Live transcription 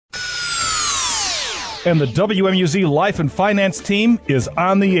and the WMUZ Life and Finance team is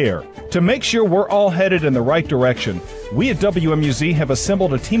on the air. To make sure we're all headed in the right direction, we at WMUZ have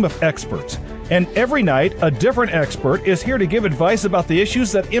assembled a team of experts. And every night, a different expert is here to give advice about the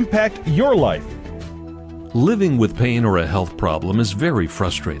issues that impact your life. Living with pain or a health problem is very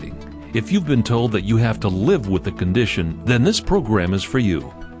frustrating. If you've been told that you have to live with the condition, then this program is for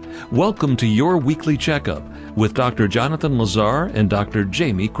you. Welcome to Your Weekly Checkup with Dr. Jonathan Lazar and Dr.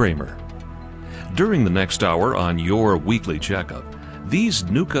 Jamie Kramer. During the next hour on Your Weekly Checkup, these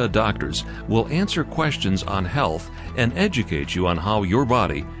NUCA doctors will answer questions on health and educate you on how your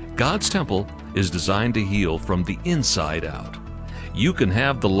body, God's temple, is designed to heal from the inside out. You can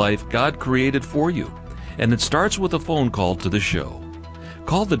have the life God created for you, and it starts with a phone call to the show.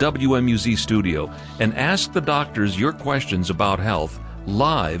 Call the WMUZ studio and ask the doctors your questions about health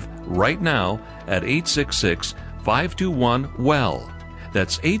live right now at 866-521-WELL.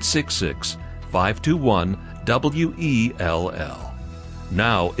 That's 866-521-WELL.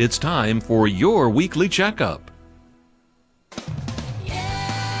 Now it's time for Your Weekly Checkup.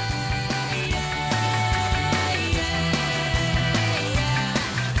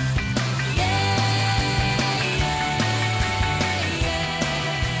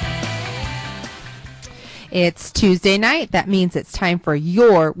 It's Tuesday night. That means it's time for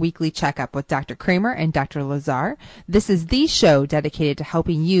Your Weekly Checkup with Dr. Kramer and Dr. Lazar. This is the show dedicated to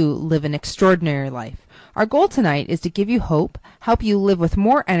helping you live an extraordinary life. Our goal tonight is to give you hope, help you live with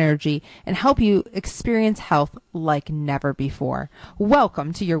more energy, and help you experience health like never before.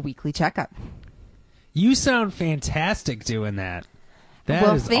 Welcome to Your Weekly Checkup. You sound fantastic doing that.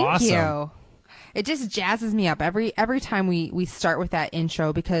 That is thank awesome. you. It just jazzes me up every time we start with that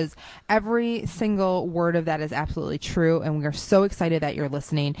intro, because every single word of that is absolutely true, and we are so excited that you're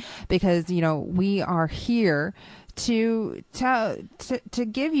listening, because we are here to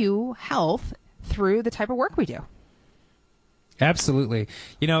give you health through the type of work we do. Absolutely.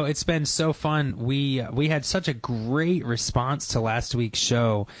 It's been so fun. We had such a great response to last week's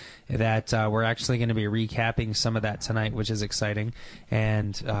show that we're actually going to be recapping some of that tonight, which is exciting.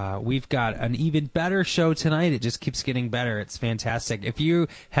 And we've got an even better show tonight. It just keeps getting better. It's fantastic. If you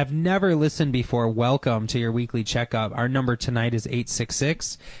have never listened before, welcome to Your Weekly Checkup. Our number tonight is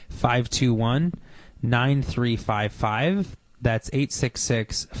 866-521-9355. That's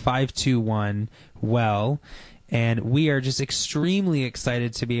 866-521-WELL. And we are just extremely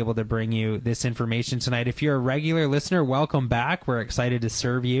excited to be able to bring you this information tonight. If you're a regular listener, welcome back. We're excited to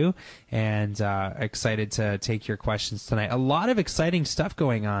serve you and excited to take your questions tonight. A lot of exciting stuff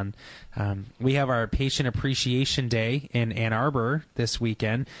going on. We have our Patient Appreciation Day in Ann Arbor this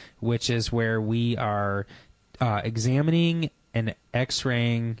weekend, which is where we are examining and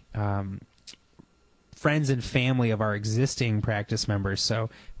x-raying friends and family of our existing practice members. So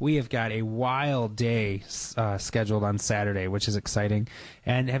we have got a wild day scheduled on Saturday, which is exciting,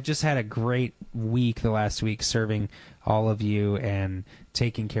 and have just had a great week the last week serving all of you and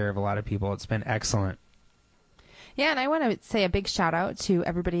taking care of a lot of people. It's been excellent. Yeah, and I want to say a big shout out to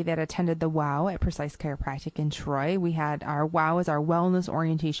everybody that attended the WOW at Precise Chiropractic in Troy. We had our WOW as our Wellness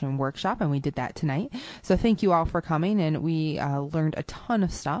Orientation Workshop, and we did that tonight. So thank you all for coming, and we learned a ton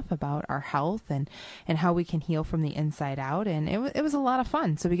of stuff about our health and how we can heal from the inside out, and it was a lot of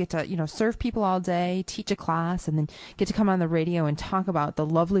fun. So we get to serve people all day, teach a class, and then get to come on the radio and talk about the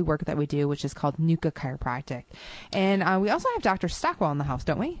lovely work that we do, which is called NUCA Chiropractic. And we also have Dr. Stockwell in the house,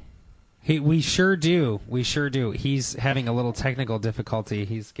 don't we? Hey, we sure do. We sure do. He's having a little technical difficulty.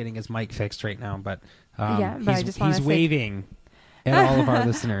 He's getting his mic fixed right now, but he's waving at all of our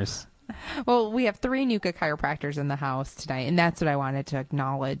listeners. Well, we have 3 NUCA chiropractors in the house tonight, and that's what I wanted to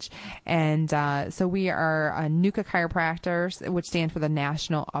acknowledge. And so we are NUCA chiropractors, which stand for the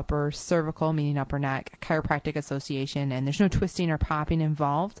National Upper Cervical, meaning upper neck, Chiropractic Association, and there's no twisting or popping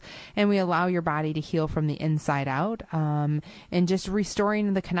involved. And we allow your body to heal from the inside out, and just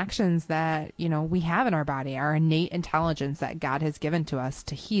restoring the connections that, we have in our body, our innate intelligence that God has given to us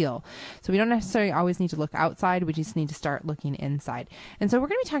to heal. So we don't necessarily always need to look outside. We just need to start looking inside. And so we're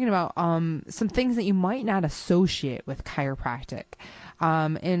going to be talking about some things that you might not associate with chiropractic,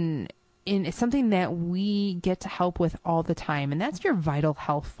 and it's something that we get to help with all the time, and that's your vital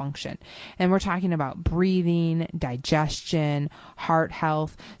health function. And we're talking about breathing, digestion, heart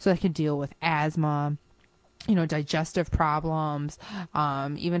health, so that can deal with asthma, digestive problems,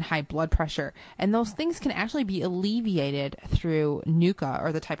 even high blood pressure. And those things can actually be alleviated through NUCA,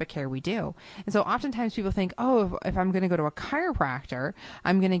 or the type of care we do. And so oftentimes people think, oh, if I'm going to go to a chiropractor,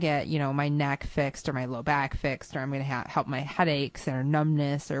 I'm going to get, my neck fixed or my low back fixed, or I'm going to help my headaches or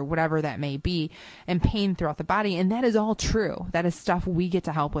numbness or whatever that may be, and pain throughout the body. And that is all true. That is stuff we get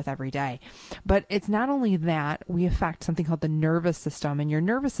to help with every day. But it's not only that, we affect something called the nervous system. And your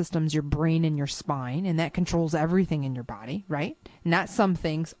nervous system is your brain and your spine, and that controls everything in your body, right? Not some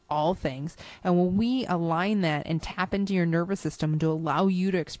things, all things. And when we align that and tap into your nervous system to allow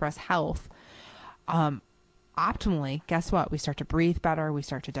you to express health optimally, guess what? We start to breathe better. We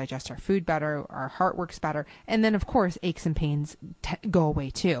start to digest our food better. Our heart works better. And then, of course, aches and pains go away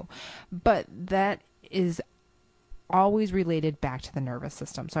too. But that is always related back to the nervous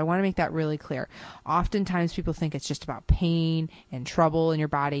system. So I want to make that really clear. Oftentimes people think it's just about pain and trouble in your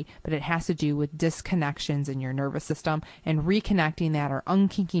body, but it has to do with disconnections in your nervous system, and reconnecting that, or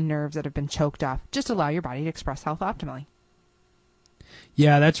unkinking nerves that have been choked off. Just allow your body to express health optimally.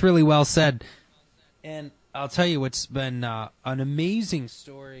 Yeah, that's really well said. And I'll tell you what's been an amazing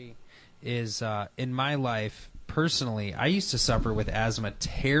story is in my life, personally, I used to suffer with asthma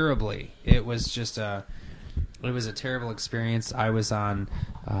terribly. It was just a terrible experience. I was on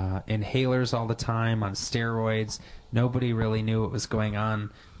inhalers all the time, on steroids. Nobody really knew what was going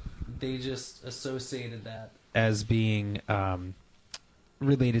on. They just associated that as being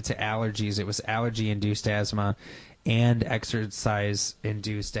related to allergies. It was allergy-induced asthma and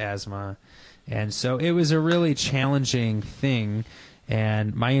exercise-induced asthma. And so it was a really challenging thing.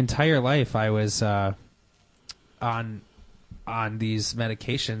 And my entire life I was on these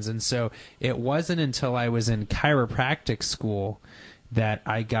medications. And so it wasn't until I was in chiropractic school that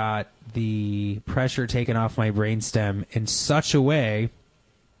I got the pressure taken off my brainstem in such a way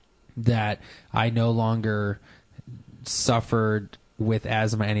that I no longer suffered with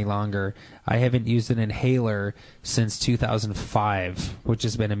asthma any longer. I haven't used an inhaler since 2005, which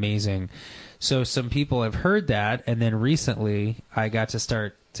has been amazing. So some people have heard that, and then recently I got to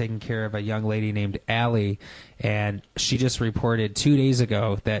start taking care of a young lady named Allie, and she just reported 2 days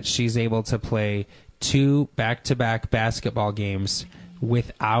ago that she's able to play 2 back-to-back basketball games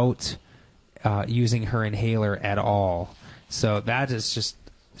without using her inhaler at all. So that is just,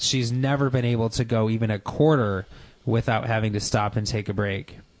 she's never been able to go even a quarter without having to stop and take a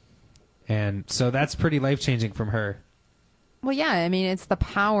break. And so that's pretty life-changing from her. Well, yeah, I mean, it's the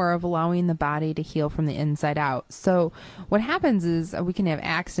power of allowing the body to heal from the inside out. So what happens is we can have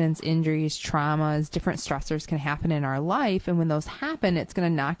accidents, injuries, traumas, different stressors can happen in our life. And when those happen, it's going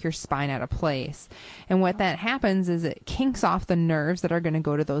to knock your spine out of place. And what that happens is it kinks off the nerves that are going to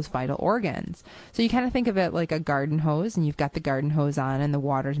go to those vital organs. So you kind of think of it like a garden hose, and you've got the garden hose on and the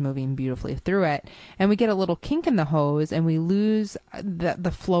water's moving beautifully through it. And we get a little kink in the hose and we lose the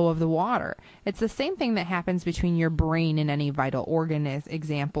flow of the water. It's the same thing that happens between your brain and any vital organ, as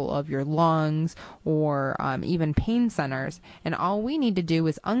example of your lungs or even pain centers. And all we need to do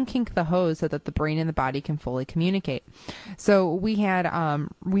is unkink the hose so that the brain and the body can fully communicate. So we had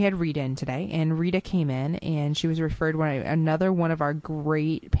Rita in today, and Rita came in and she was referred by another one of our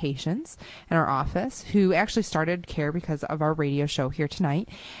great patients in our office who actually started care because of our radio show here tonight.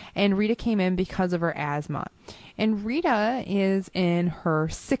 And Rita came in because of her asthma. And Rita is in her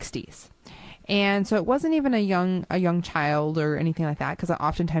 60s. And so it wasn't even a young child or anything like that, because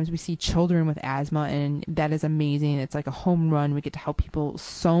oftentimes we see children with asthma, and that is amazing. It's like a home run. We get to help people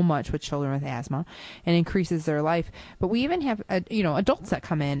so much with children with asthma, and increases their life. But we even have adults that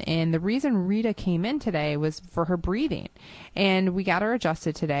come in, and the reason Rita came in today was for her breathing, and we got her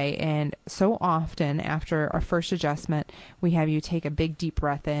adjusted today. And so often after our first adjustment, we have you take a big deep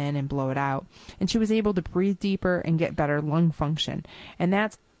breath in and blow it out, and she was able to breathe deeper and get better lung function, and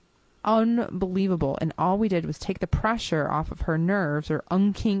that's unbelievable. And all we did was take the pressure off of her nerves, or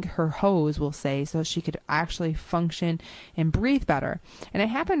unkink her hose, we'll say, so she could actually function and breathe better. And it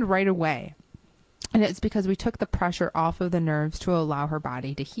happened right away. And it's because we took the pressure off of the nerves to allow her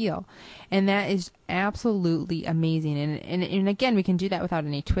body to heal. And that is absolutely amazing. And again, we can do that without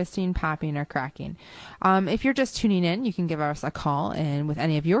any twisting, popping, or cracking. If you're just tuning in, you can give us a call and with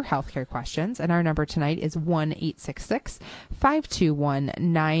any of your healthcare questions. And our number tonight is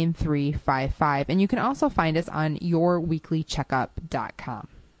 1-866-521-9355. And you can also find us on yourweeklycheckup.com.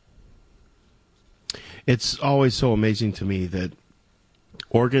 It's always so amazing to me that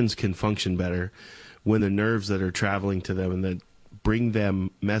organs can function better when the nerves that are traveling to them and that bring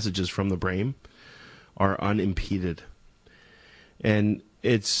them messages from the brain are unimpeded. And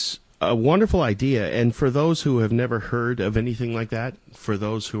it's a wonderful idea. And for those who have never heard of anything like that, for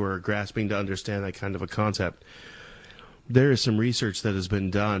those who are grasping to understand that kind of a concept, there is some research that has been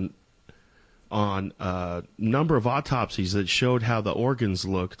done on a number of autopsies that showed how the organs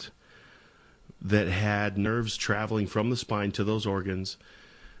looked that had nerves traveling from the spine to those organs,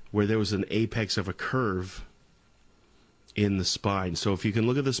 where there was an apex of a curve in the spine. So if you can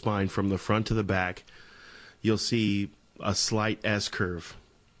look at the spine from the front to the back, you'll see a slight S curve.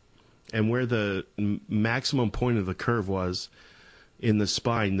 And where the maximum point of the curve was in the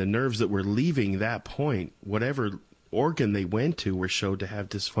spine, the nerves that were leaving that point, whatever organ they went to, were showed to have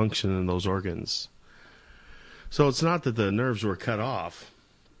dysfunction in those organs. So it's not that the nerves were cut off.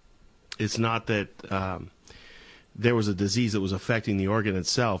 It's not that there was a disease that was affecting the organ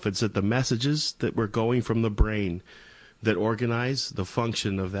itself. It's that the messages that were going from the brain that organize the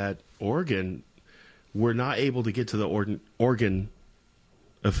function of that organ were not able to get to the organ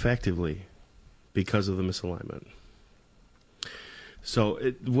effectively because of the misalignment.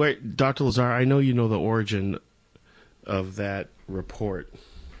 So, Dr. Lazar, I know you know the origin of that report.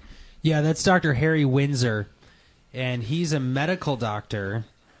 Yeah, that's Dr. Harry Windsor, and he's a medical doctor,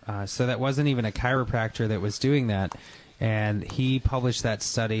 so that wasn't even a chiropractor that was doing that. And he published that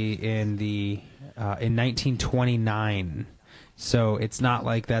study in 1929. So it's not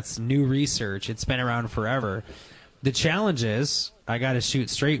like that's new research. It's been around forever. The challenge is, I got to shoot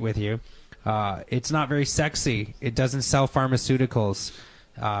straight with you, it's not very sexy. It doesn't sell pharmaceuticals.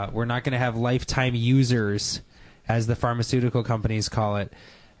 We're not going to have lifetime users, as the pharmaceutical companies call it.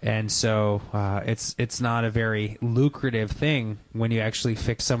 And so it's not a very lucrative thing when you actually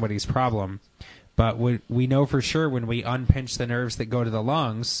fix somebody's problem. But we know for sure when we unpinch the nerves that go to the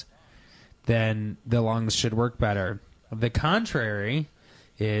lungs, then the lungs should work better. The contrary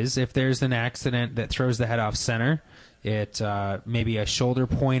is if there's an accident that throws the head off center, it maybe a shoulder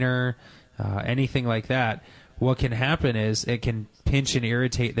pointer, anything like that, what can happen is it can pinch and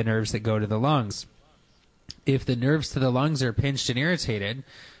irritate the nerves that go to the lungs. If the nerves to the lungs are pinched and irritated,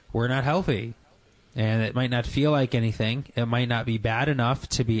 we're not healthy. And it might not feel like anything. It might not be bad enough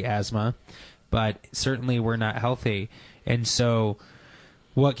to be asthma, but certainly we're not healthy. And so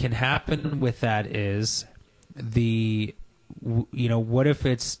what can happen with that is what if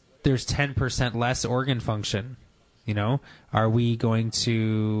there's 10% less organ function? Are we going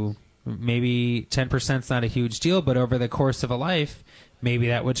to, maybe 10% is not a huge deal, but over the course of a life, maybe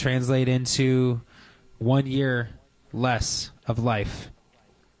that would translate into 1 year less of life.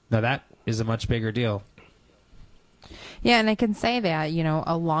 Now that is a much bigger deal. Yeah, and I can say that,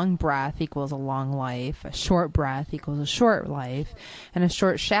 a long breath equals a long life, a short breath equals a short life, and a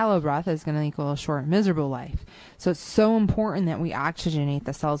short, shallow breath is going to equal a short, miserable life. So it's so important that we oxygenate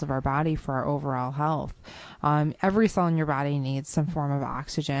the cells of our body for our overall health. Every cell in your body needs some form of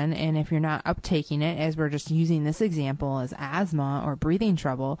oxygen, and if you're not uptaking it, as we're just using this example as asthma or breathing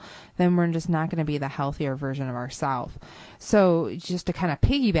trouble, then we're just not going to be the healthier version of ourselves. So just to kind of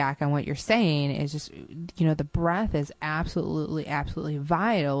piggyback on what you're saying is just, the breath is absolutely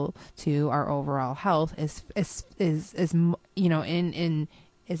vital to our overall health, is in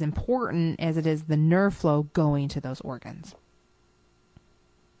as important as it is the nerve flow going to those organs.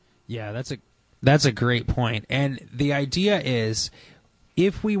 Yeah, that's a great point. And the idea is,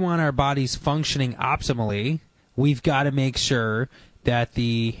 if we want our bodies functioning optimally, we've got to make sure that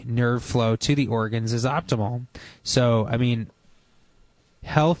the nerve flow to the organs is optimal. So,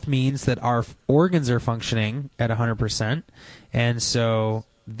 health means that our organs are functioning at 100%. And so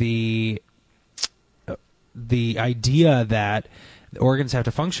the idea that the organs have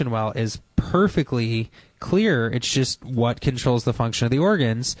to function well is perfectly clear. It's just what controls the function of the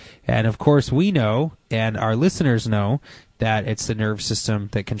organs. And of course we know, and our listeners know, that it's the nerve system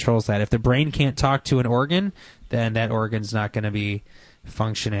that controls that. If the brain can't talk to an organ, then that organ's not going to be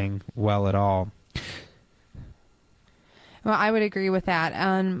functioning well at all. Well, I would agree with that.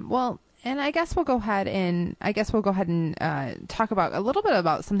 And I guess we'll go ahead and talk about a little bit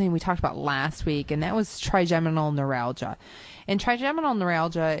about something we talked about last week, and that was trigeminal neuralgia. And trigeminal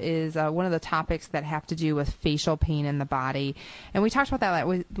neuralgia is one of the topics that have to do with facial pain in the body. And we talked about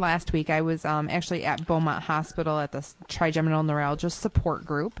that last week. I was actually at Beaumont Hospital at the trigeminal neuralgia support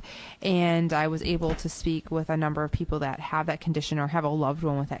group, and I was able to speak with a number of people that have that condition or have a loved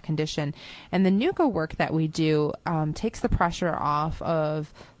one with that condition. And the NUCCA work that we do takes the pressure off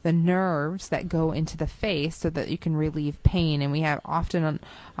of the nerves that go into the face so that you can relieve pain. And we have often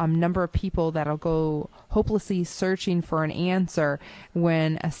a number of people that'll go hopelessly searching for an answer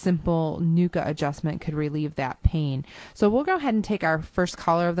when a simple NUCA adjustment could relieve that pain. So we'll go ahead and take our first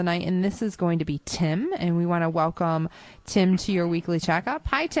caller of the night, and this is going to be Tim, and we want to welcome Tim to your weekly checkup.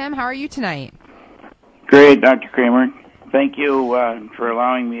 Hi, Tim. How are you tonight? Great, Dr. Kramer. Thank you for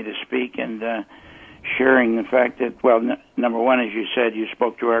allowing me to speak and sharing the fact that, well, number one, as you said, you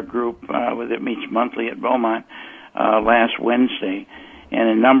spoke to our group that meets monthly at Beaumont last Wednesday, and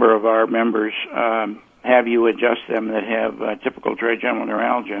a number of our members have you adjust them that have typical trigeminal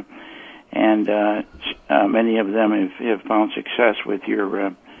neuralgia, and many of them have found success with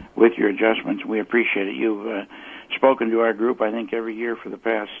your adjustments. We appreciate it. You've spoken to our group, I think, every year for the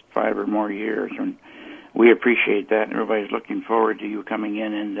past 5 or more years, and we appreciate that, and everybody's looking forward to you coming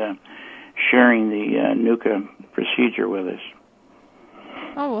in and sharing the NUCA procedure with us.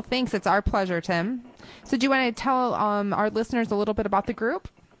 Oh, well, thanks. It's our pleasure, Tim. So do you want to tell our listeners a little bit about the group?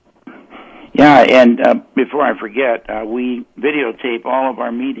 Yeah, and before I forget, we videotape all of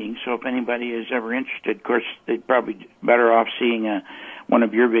our meetings, so if anybody is ever interested, of course, they'd probably better off seeing one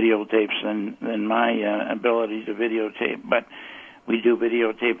of your videotapes than my ability to videotape, but we do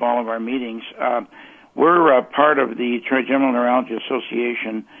videotape all of our meetings. We're part of the Trigeminal Neuralgia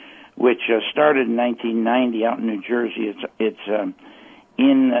Association, which started in 1990 out in New Jersey. It's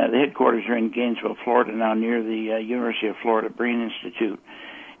in the headquarters are in Gainesville, Florida, now near the University of Florida Brain Institute.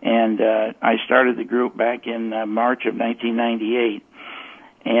 And I started the group back in March of 1998.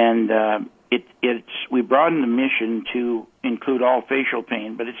 And we broadened the mission to include all facial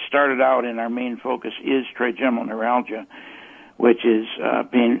pain, but it started out, and our main focus is trigeminal neuralgia, which is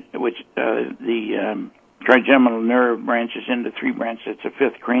pain, which the trigeminal nerve branches into 3 branches. It's a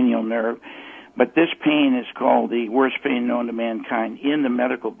 5th cranial nerve. But this pain is called the worst pain known to mankind in the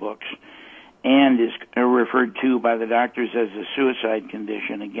medical books, and is referred to by the doctors as a suicide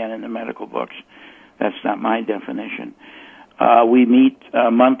condition, again, in the medical books. That's not my definition. We meet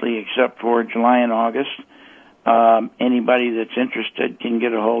monthly except for July and August. Anybody that's interested can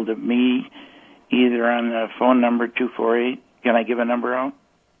get a hold of me either on the phone number 248. Can I give a number out?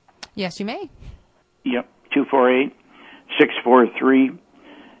 Yes, you may. Yep,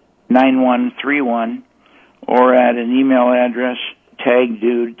 248-643-9131, or at an email address,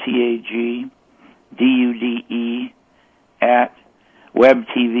 tagdude, TAGDUDE, at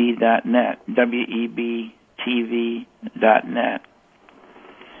webtv.net, WEBTV.net.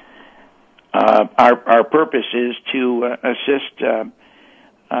 Our purpose is to assist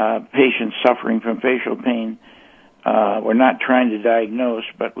patients suffering from facial pain. We're not trying to diagnose,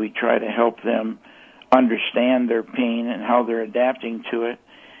 but we try to help them understand their pain and how they're adapting to it.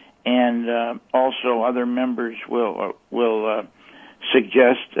 And also other members will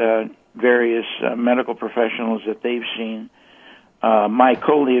suggest various medical professionals that they've seen. My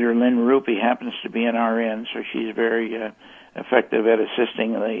co-leader, Lynn Rupi, happens to be an RN, so she's very effective at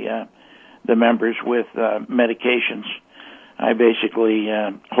assisting the members with medications. I basically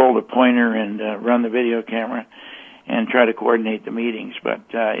hold a pointer and run the video camera and try to coordinate the meetings, but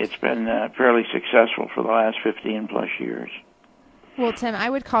it's been fairly successful for the last 15-plus years. Well, Tim, I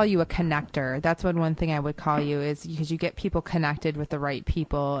would call you a connector. That's one thing I would call you, is because you get people connected with the right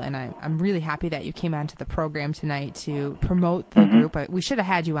people, and I'm really happy that you came onto the program tonight to promote the group. We should have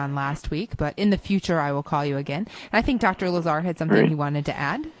had you on last week, but in the future I will call you again. And I think Dr. Lazar had something he wanted to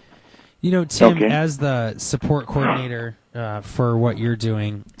add. You know, Tim, as the support coordinator for what you're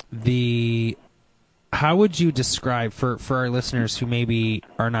doing, how would you describe, for our listeners who maybe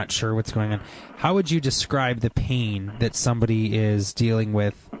are not sure what's going on, how would you describe the pain that somebody is dealing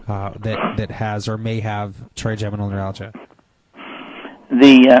with that has or may have trigeminal neuralgia?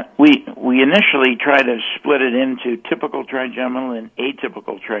 We initially try to split it into typical trigeminal and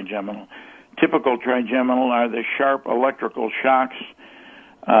atypical trigeminal. Typical trigeminal are the sharp electrical shocks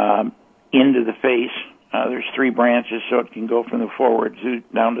into the face. There's 3 branches, so it can go from the forward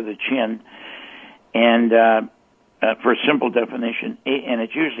down to the chin. And for simple definition, and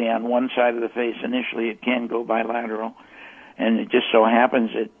it's usually on one side of the face initially, it can go bilateral. And it just so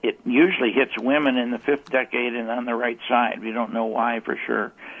happens it usually hits women in the 5th decade and on the right side. We don't know why for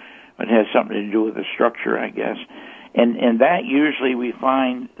sure, but it has something to do with the structure, I guess. And that usually we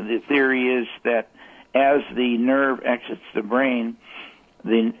find, the theory is that as the nerve exits the brain,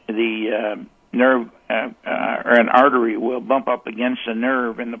 the nerve or an artery will bump up against the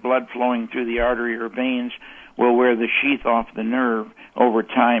nerve, and the blood flowing through the artery or veins will wear the sheath off the nerve over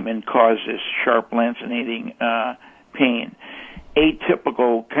time and cause this sharp lancinating pain.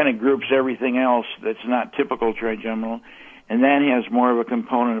 Atypical kind of groups everything else that's not typical trigeminal, and that has more of a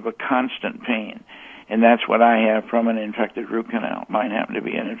component of a constant pain. And that's what I have from an infected root canal. Mine happened to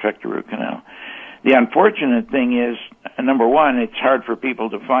be an infected root canal. The unfortunate thing is, number one, it's hard for people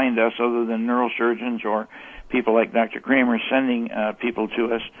to find us other than neurosurgeons or people like Dr. Kramer sending people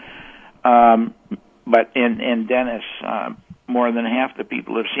to us. But in dentists, more than half the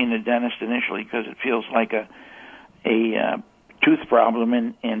people have seen a dentist initially because it feels like a tooth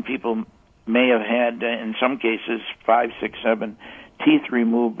problem, and people may have had, in some cases, 5, 6, 7 teeth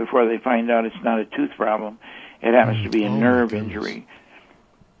removed before they find out it's not a tooth problem. It happens to be a nerve injury.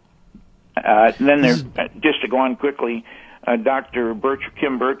 Then there's, just to go on quickly, Dr.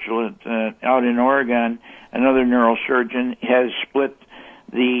 Kim Birchall out in Oregon, another neurosurgeon, has split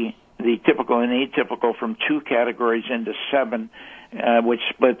the typical and atypical from 2 categories into 7, which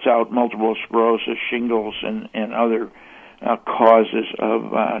splits out multiple sclerosis, shingles, and other causes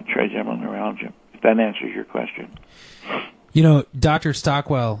of trigeminal neuralgia. If that answers your question. You know, Dr.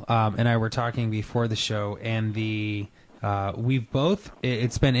 Stockwell and I were talking before the show, and we've both,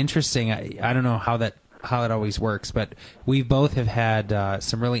 it's been interesting. I don't know how it always works, but we both have had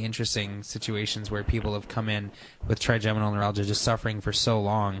some really interesting situations where people have come in with trigeminal neuralgia just suffering for so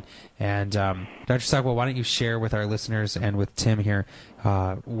long. And Dr. Stockwell, why don't you share with our listeners and with Tim here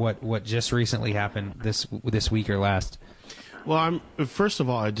what just recently happened this week or last? Well, first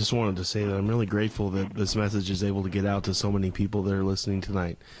of all, I just wanted to say that I'm really grateful that this message is able to get out to so many people that are listening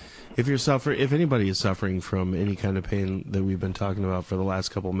tonight. If anybody is suffering from any kind of pain that we've been talking about for the last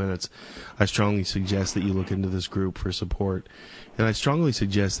couple of minutes, I strongly suggest that you look into this group for support. And I strongly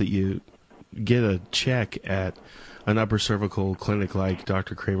suggest that you get a check at an upper cervical clinic like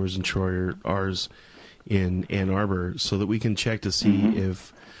Dr. Kramer's and Troy, ours in Ann Arbor, so that we can check to see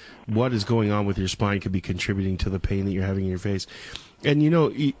if what is going on with your spine could be contributing to the pain that you're having in your face. And, you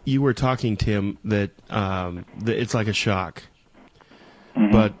know, you were talking, Tim, that it's like a shock.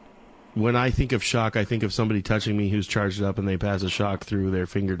 But when I think of shock, I think of somebody touching me who's charged up and they pass a shock through their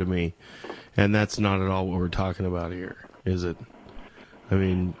finger to me. And that's not at all what we're talking about here, is it? I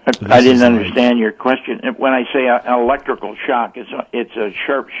mean, I didn't understand your question. When I say electrical shock, it's a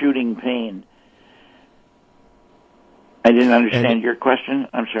sharp shooting pain. I didn't understand your question.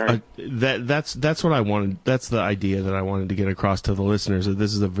 I'm sorry. That's what I wanted. That's the idea that I wanted to get across to the listeners, that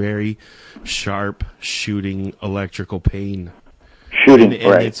this is a very sharp shooting electrical pain.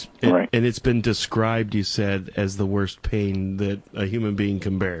 Right. And it's been described, you said, as the worst pain that a human being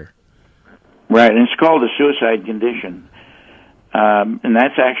can bear. Right, and it's called a suicide condition. And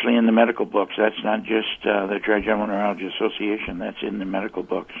that's actually in the medical books. That's not just the Trigeminal Neuralgia Association. That's in the medical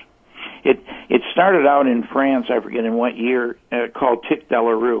books. It started out in France, I forget in what year, called tic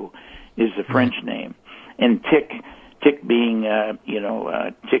douloureux is the French name. And tic being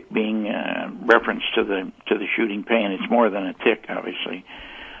reference to the shooting pain. It's more than a tick, obviously.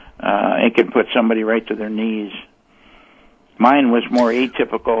 It can put somebody right to their knees. Mine was more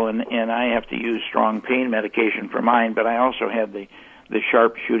atypical, and I have to use strong pain medication for mine, but I also had the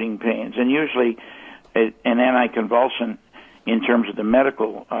sharp shooting pains. And usually an anticonvulsant, in terms of the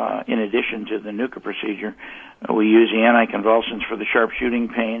medical, in addition to the NUCA procedure, we use the anticonvulsants for the sharp shooting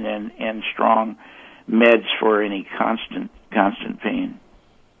pain and strong meds for any constant pain.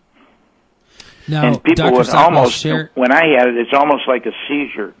 Now, and people Dr. would almost, when I had it, it's almost like a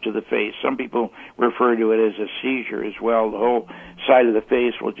seizure to the face. Some people refer to it as a seizure as well. The whole side of the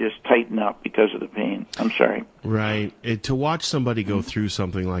face will just tighten up because of the pain. I'm sorry. Right. To watch somebody go through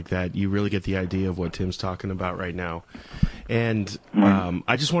something like that, you really get the idea of what Tim's talking about right now. And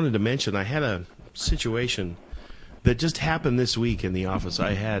I just wanted to mention, I had a situation that just happened this week in the office.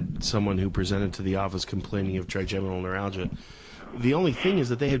 I had someone who presented to the office complaining of trigeminal neuralgia. The only thing is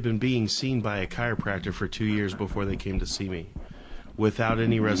that they had been being seen by a chiropractor for 2 years before they came to see me, without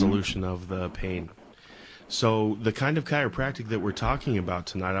any resolution of the pain. So the kind of chiropractic that we're talking about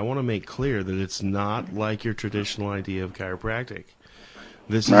tonight, I want to make clear that it's not like your traditional idea of chiropractic.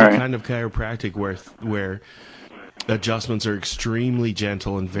 This is a kind of chiropractic where adjustments are extremely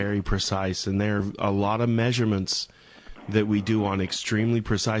gentle and very precise, and there are a lot of measurements that we do on extremely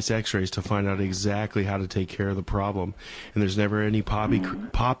precise x-rays to find out exactly how to take care of the problem. And there's never any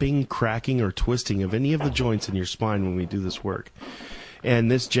popping, cracking, or twisting of any of the joints in your spine when we do this work.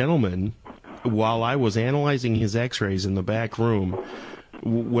 And this gentleman, while I was analyzing his x-rays in the back room,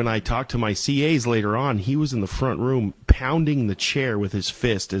 when I talked to my CAs later on, he was in the front room pounding the chair with his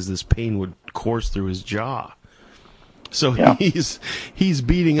fist as this pain would course through his jaw. So he's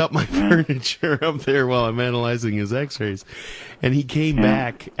beating up my furniture up there while I'm analyzing his x-rays. And he came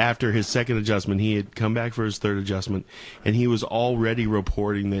back after his second adjustment. He had come back for his third adjustment, and he was already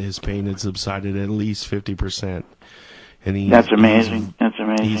reporting that his pain had subsided at least 50%. And That's amazing. That's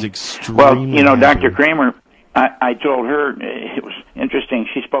amazing. He's extremely Well, happy. Dr. Kramer, I told her, it was interesting,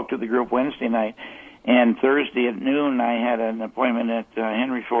 she spoke to the group Wednesday night, and Thursday at noon I had an appointment at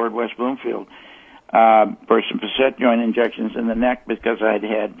Henry Ford, West Bloomfield, for some facet joint injections in the neck because I'd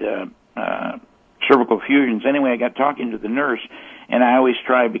had cervical fusions. Anyway, I got talking to the nurse, and I always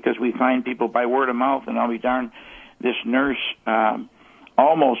try, because we find people by word of mouth, and I'll be darned, this nurse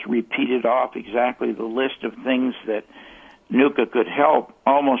almost repeated off exactly the list of things that NUCA could help,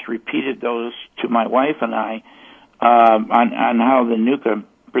 almost repeated those to my wife and I on how the NUCA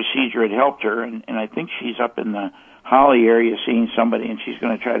procedure had helped her, and I think she's up in the Holly area seeing somebody, and she's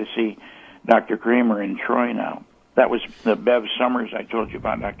going to try to see Dr. Kramer in Troy now. That was the Bev Summers I told you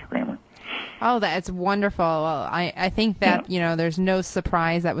about, Dr. Kramer. Oh, that's wonderful. Well, I think that, there's no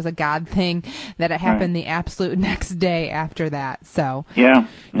surprise. That was a God thing that it happened the absolute next day after that. So yeah.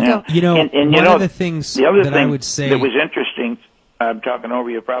 So, and one of the things the other that thing I would say that was interesting, I'm talking over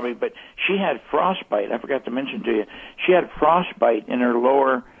you probably, but she had frostbite. I forgot to mention to you. She had frostbite in her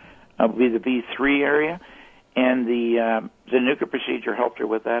lower, the V3 area, and the NUCA procedure helped her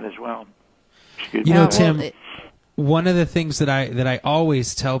with that as well. Excuse me. Tim, one of the things that I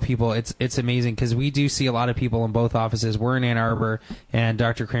always tell people, it's amazing because we do see a lot of people in both offices. We're in Ann Arbor, and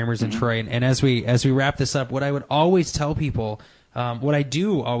Dr. Kramer's in Troy. And as we wrap this up, what I would always tell people, what I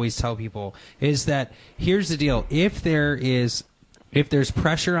do always tell people, is that here's the deal: if there's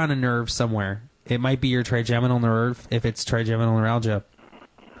pressure on a nerve somewhere, it might be your trigeminal nerve if it's trigeminal neuralgia.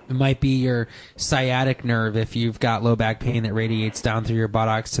 It might be your sciatic nerve if you've got low back pain that radiates down through your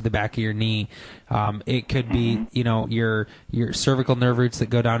buttocks to the back of your knee. It could be, your cervical nerve roots that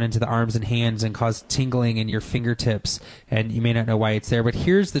go down into the arms and hands and cause tingling in your fingertips, and you may not know why it's there. But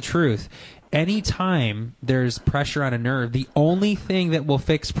here's the truth. Anytime there's pressure on a nerve, the only thing that will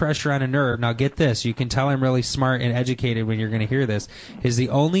fix pressure on a nerve, now get this, you can tell I'm really smart and educated when you're going to hear this, is the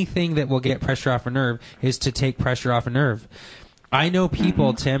only thing that will get pressure off a nerve is to take pressure off a nerve. I know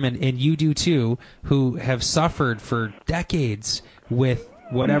people, Tim, and you do too, who have suffered for decades with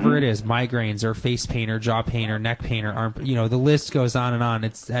whatever it is, migraines or face pain or jaw pain or neck pain or arm, the list goes on and on.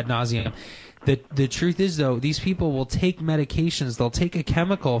 It's ad nauseum. The truth is, though, these people will take medications. They'll take a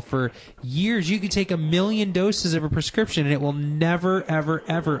chemical for years. You could take 1 million doses of a prescription, and it will never, ever,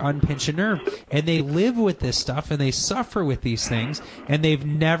 ever unpinch a nerve. And they live with this stuff, and they suffer with these things, and they've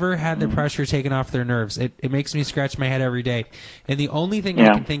never had the pressure taken off their nerves. It makes me scratch my head every day. And the only thing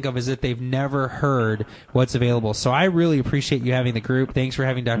I can think of is that they've never heard what's available. So I really appreciate you having the group. Thanks for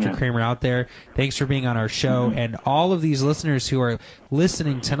having Dr. Kramer out there. Thanks for being on our show. And all of these listeners who are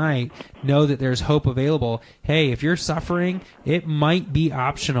listening tonight know that there's hope available. Hey, if you're suffering, it might be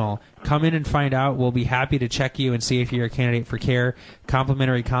optional. Come in and find out. We'll be happy to check you and see if you're a candidate for care,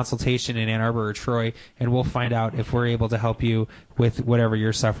 complimentary consultation in Ann Arbor or Troy, and we'll find out if we're able to help you with whatever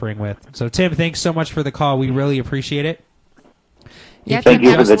you're suffering with. So, Tim, thanks so much for the call. We really appreciate it. Thank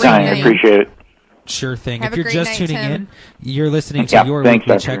you for the time. I appreciate it. Sure thing. Have if you're a great just night, tuning Tim. in, you're listening to Your thanks,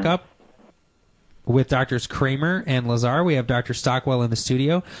 Weekly Dr. Checkup with Drs. Kramer and Lazar. We have Dr. Stockwell in the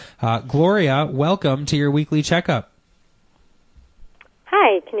studio. Gloria, welcome to Your Weekly Checkup.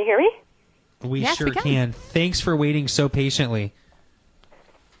 Hi, can you hear me? We Yes, sure we can. Thanks for waiting so patiently.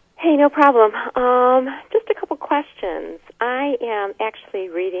 Hey, no problem. Just a couple questions. I am actually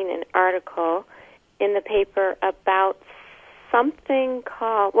reading an article in the paper about something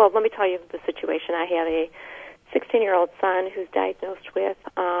called, well, let me tell you the situation. I have a 16-year-old son who's diagnosed with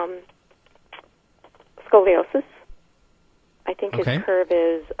scoliosis. I think his curve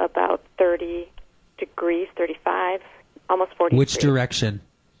is about 30 degrees, 35, almost 40 Which degrees. direction?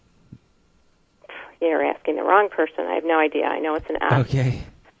 You're asking the wrong person. I have no idea. I know it's an up. Okay.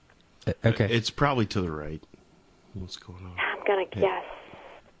 It's probably to the right. What's going on? I'm going to guess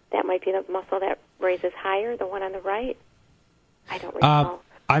that might be the muscle that raises higher, the one on the right. I don't recall.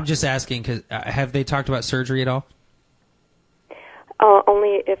 I'm just asking because have they talked about surgery at all?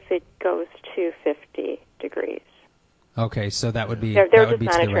 Only if it goes to 50 degrees. Okay, so that would be They're that would just be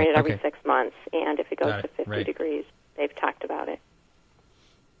to the monitoring right. it every Okay. 6 months, and if it goes Got to it. 50 Right. degrees, they've talked about it.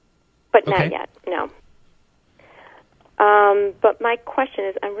 But Okay. not yet, no. But my question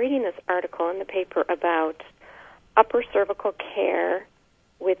is, I'm reading this article in the paper about upper cervical care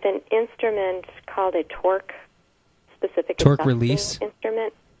with an instrument called a torque-specific Torque adjusting release?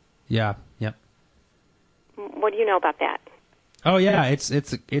 instrument. Yeah. Yep. What do you know about that? Oh yeah,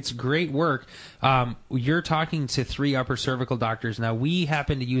 it's great work. You're talking to 3 upper cervical doctors. Now we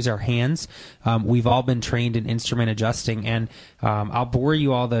happen to use our hands. We've all been trained in instrument adjusting, and I'll bore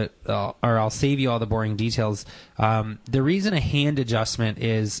you all or I'll save you all the boring details. The reason a hand adjustment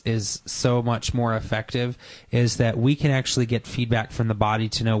is so much more effective is that we can actually get feedback from the body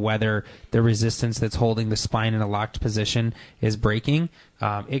to know whether the resistance that's holding the spine in a locked position is breaking.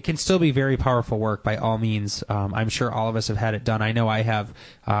 It can still be very powerful work by all means. I'm sure all of us have had it done. I know I have.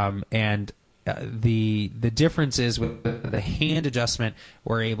 And the difference is with the hand adjustment,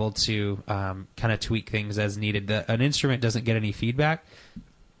 we're able to kind of tweak things as needed. An instrument doesn't get any feedback.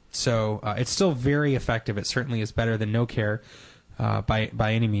 So it's still very effective. It certainly is better than no care by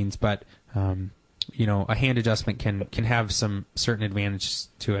any means. But, a hand adjustment can have some certain advantages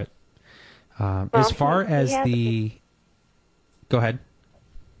to it. As far as the... Go ahead.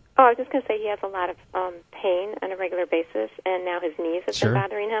 Oh, I was just going to say he has a lot of pain on a regular basis, and now his knees have been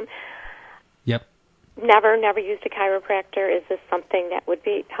bothering him. Yep. Never used a chiropractor. Is this something that would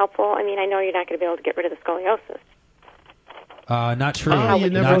be helpful? I mean, I know you're not going to be able to get rid of the scoliosis. Not true.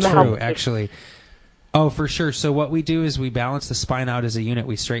 Not true, actually. Oh, for sure. So what we do is we balance the spine out as a unit.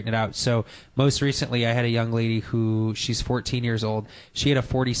 We straighten it out. So most recently I had a young lady who, she's 14 years old. She had a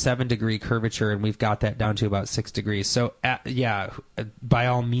 47-degree curvature, and we've got that down to about 6 degrees. So, by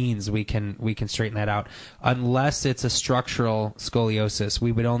all means, we can straighten that out. Unless it's a structural scoliosis.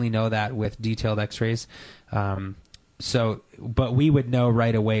 We would only know that with detailed x-rays. But we would know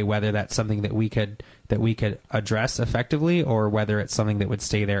right away whether that's something that we could address effectively, or whether it's something that would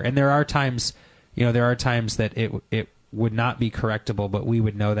stay there. And there are times that it would not be correctable, but we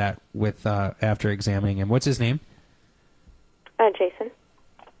would know that with after examining him. What's his name? Jason.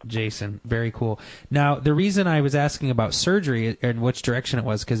 Jason. Very cool. Now, the reason I was asking about surgery and which direction it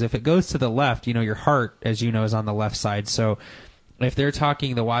was, because if it goes to the left, your heart, as you know, is on the left side. So if they're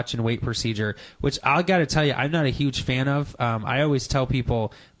talking the watch and wait procedure, which I got to tell you, I'm not a huge fan of. I always tell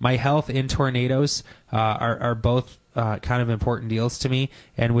people my health in tornadoes are both kind of important deals to me,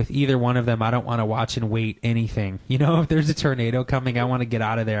 and with either one of them, I don't want to watch and wait anything. If there's a tornado coming, I want to get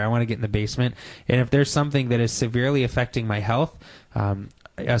out of there. I want to get in the basement. And if there's something that is severely affecting my health,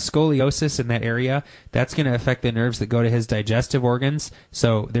 a scoliosis in that area, that's going to affect the nerves that go to his digestive organs.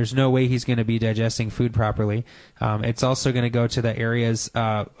 So there's no way he's going to be digesting food properly. It's also going to go to the areas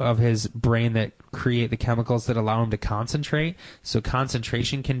of his brain that create the chemicals that allow him to concentrate. So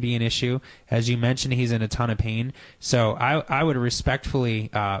concentration can be an issue. As you mentioned, he's in a ton of pain. So I would respectfully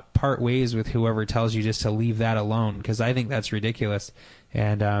part ways with whoever tells you just to leave that alone, because I think that's ridiculous.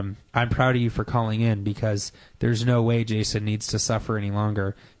 And I'm proud of you for calling in, because there's no way Jason needs to suffer any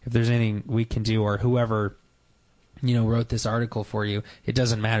longer. If there's anything we can do, or whoever wrote this article for you, it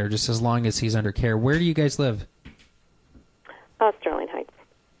doesn't matter, just as long as he's under care. Where do you guys live? Sterling Heights.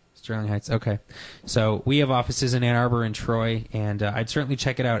 Sterling Heights, okay. So we have offices in Ann Arbor and Troy, and I'd certainly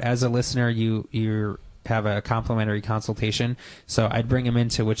check it out. As a listener, you have a complimentary consultation, so I'd bring him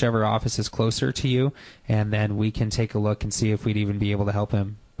into whichever office is closer to you, and then we can take a look and see if we'd even be able to help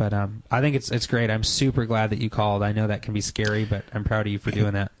him. But I think it's great. I'm super glad that you called. I know that can be scary, but I'm proud of you for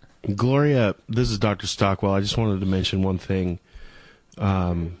doing that. Gloria, this is Dr. Stockwell. I just wanted to mention one thing.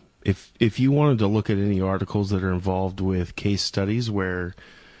 If you wanted to look at any articles that are involved with case studies where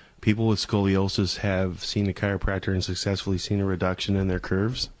people with scoliosis have seen a chiropractor and successfully seen a reduction in their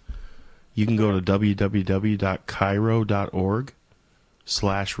curves, you can go to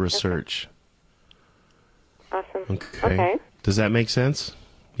www.chiro.org/research. Awesome. Okay. Does that make sense?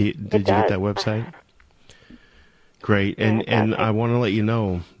 Did you get that website? Great. And I want to let you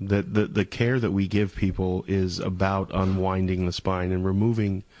know that the care that we give people is about unwinding the spine and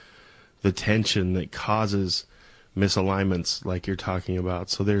removing the tension that causes misalignments like you're talking about.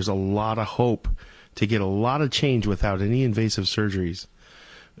 So there's a lot of hope to get a lot of change without any invasive surgeries.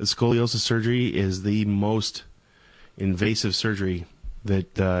 Scoliosis surgery is the most invasive surgery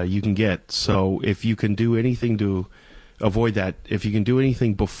that you can get. So if you can do anything to avoid that, if you can do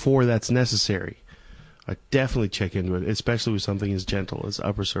anything before that's necessary, I definitely check into it, especially with something as gentle as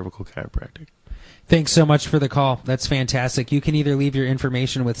upper cervical chiropractic. Thanks so much for the call. That's fantastic. You can either leave your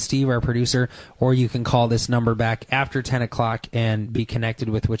information with Steve, our producer, or you can call this number back after 10 o'clock and be connected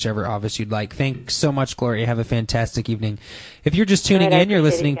with whichever office you'd like. Thanks so much, Gloria. Have a fantastic evening. If you're just tuning in, you're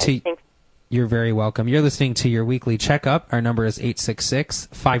listening to... You're very welcome. You're listening to your weekly checkup. Our number is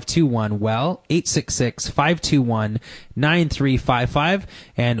 866-521-WELL, 866-521-9355.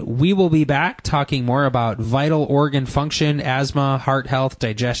 And we will be back talking more about vital organ function, asthma, heart health,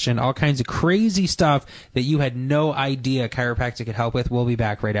 digestion, all kinds of crazy stuff that you had no idea chiropractic could help with. We'll be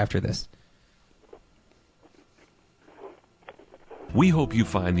back right after this. We hope you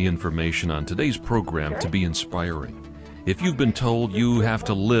find the information on today's program to be inspiring. If you've been told you have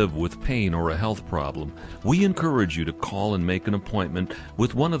to live with pain or a health problem, we encourage you to call and make an appointment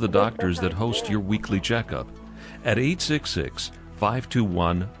with one of the doctors that host your weekly checkup at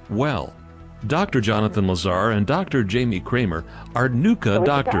 866-521-WELL. Dr. Jonathan Lazar and Dr. Jamie Kramer are NUCA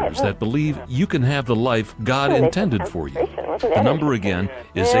doctors that believe you can have the life God intended for you. The number again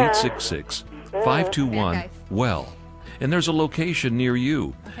is 866-521-WELL. And there's a location near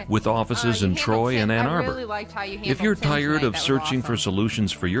you with offices in Troy and Ann Arbor. If you're tired of searching for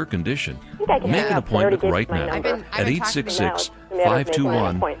solutions for your condition, make an appointment right now at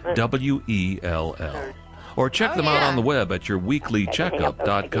 866-521-WELL. Or check them out on the web at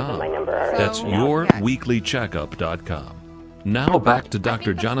yourweeklycheckup.com. That's yourweeklycheckup.com. Now back to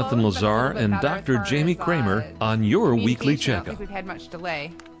Dr. Jonathan Lazar and Dr. Jamie Kramer on Your Weekly Checkup. I don't think we've had much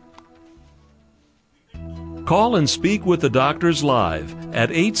delay. Call and speak with the doctors live at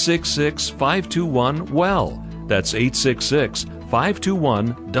 866-521-WELL. That's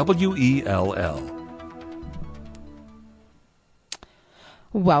 866-521-WELL.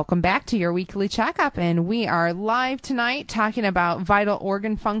 Welcome back to your weekly checkup, and we are live tonight talking about vital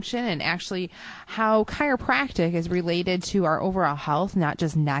organ function and actually how chiropractic is related to our overall health, not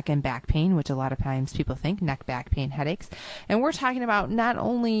just neck and back pain, which a lot of times people think neck, back pain, headaches. And we're talking about not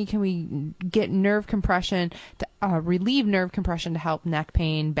only can we get nerve compression to relieve nerve compression to help neck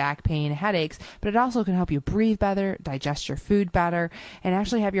pain, back pain, headaches, but it also can help you breathe better, digest your food better, and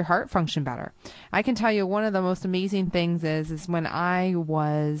actually have your heart function better. I can tell you one of the most amazing things is when I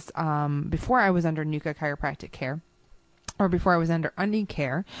was, before I was under NUCA chiropractic care, or before I was under undie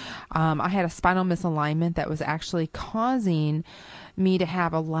care, I had a spinal misalignment that was actually causing me to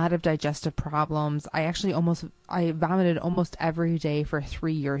have a lot of digestive problems. I vomited almost every day for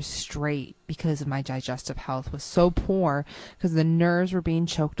 3 years straight because of my digestive health was so poor because the nerves were being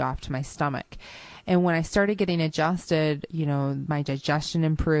choked off to my stomach. And when I started getting adjusted, my digestion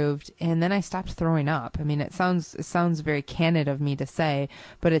improved, and then I stopped throwing up. I mean, it sounds very candid of me to say,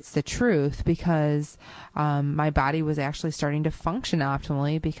 but it's the truth because my body was actually starting to function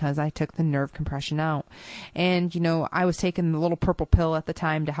optimally because I took the nerve compression out. And, I was taking the little purple pill at the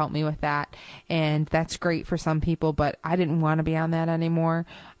time to help me with that, and that's great for some people, but I didn't want to be on that anymore.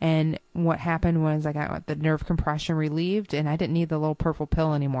 And what happened was I got the nerve compression relieved, and I didn't need the little purple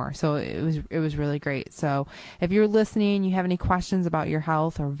pill anymore. So it was really great. So if you're listening, you have any questions about your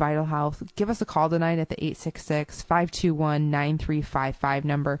health or vital health, give us a call tonight at the 866-521-9355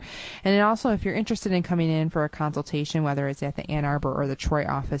 number. And then also, if you're interested in coming in for a consultation, whether it's at the Ann Arbor or the Troy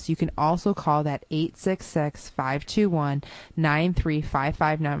office, you can also call that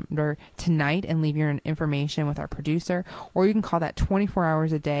 866-521-9355 number tonight and leave your information with our producer, or you can call that 24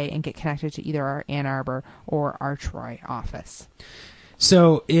 hours a day and get connected to either our Ann Arbor or our Troy office.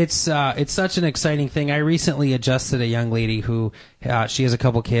 So it's such an exciting thing. I recently adjusted a young lady who she has a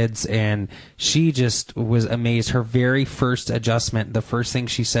couple kids, and she just was amazed. Her very first adjustment, the first thing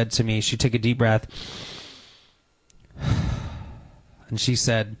she said to me, she took a deep breath, and she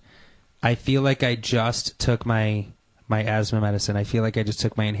said, "I feel like I just took my asthma medicine. I feel like I just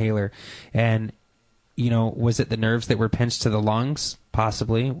took my inhaler." And was it the nerves that were pinched to the lungs?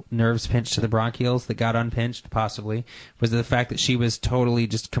 Possibly. Nerves pinched to the bronchioles that got unpinched? Possibly. Was it the fact that she was totally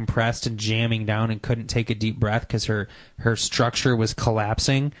just compressed and jamming down and couldn't take a deep breath because her structure was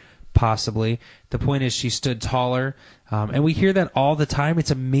collapsing? Possibly. The point is she stood taller. And we hear that all the time.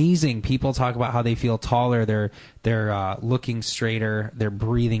 It's amazing. People talk about how they feel taller. They're looking straighter. They're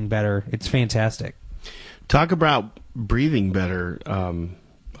breathing better. It's fantastic. Talk about breathing better.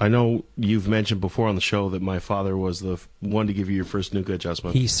 I know you've mentioned before on the show that my father was the one to give you your first NUCA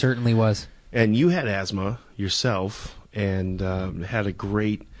adjustment. He certainly was. And you had asthma yourself and had a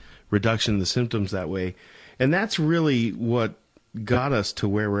great reduction in the symptoms that way. And that's really what got us to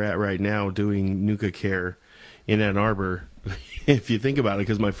where we're at right now doing NUCA care in Ann Arbor, if you think about it,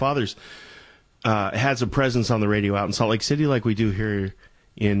 because my father's has a presence on the radio out in Salt Lake City like we do here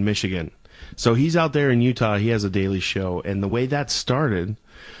in Michigan. So he's out there in Utah. He has a daily show. And the way that started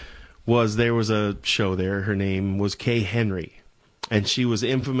was there was a show there. Her name was Kay Henry. And she was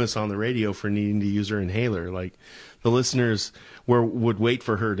infamous on the radio for needing to use her inhaler. Like, the listeners would wait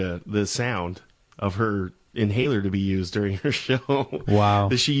for the sound of her inhaler to be used during her show. Wow.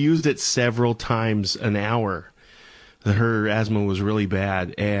 She used it several times an hour. Her asthma was really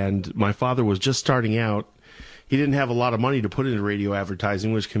bad. And my father was just starting out. He didn't have a lot of money to put into radio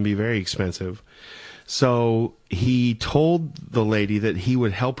advertising, which can be very expensive. So he told the lady that he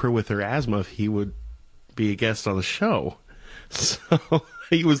would help her with her asthma if he would be a guest on the show. So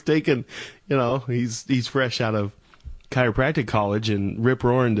he was taking, he's fresh out of chiropractic college and rip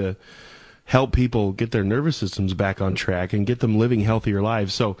roaring to help people get their nervous systems back on track and get them living healthier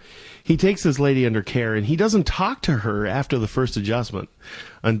lives. So he takes this lady under care, and he doesn't talk to her after the first adjustment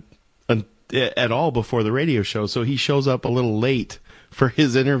at all before the radio show. So he shows up a little late for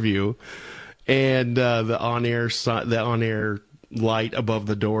his interview, and the on-air light above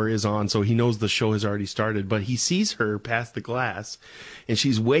the door is on, so he knows the show has already started. But he sees her past the glass, and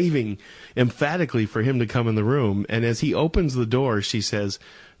she's waving emphatically for him to come in the room. And as he opens the door, she says,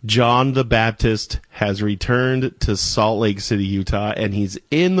 "John the Baptist has returned to Salt Lake City, Utah, and he's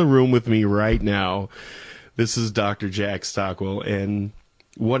in the room with me right now. This is Dr. Jack Stockwell." And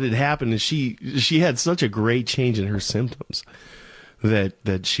what had happened is she had such a great change in her symptoms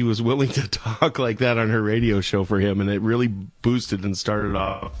that she was willing to talk like that on her radio show for him, and it really boosted and started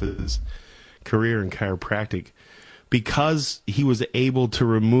off his career in chiropractic because he was able to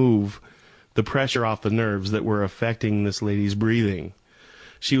remove the pressure off the nerves that were affecting this lady's breathing.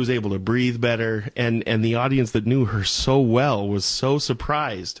 She was able to breathe better, and the audience that knew her so well was so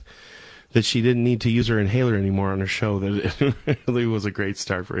surprised that she didn't need to use her inhaler anymore on her show, that it really was a great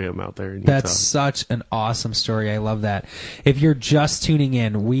start for him out there in Utah. That's such an awesome story. I love that. If you're just tuning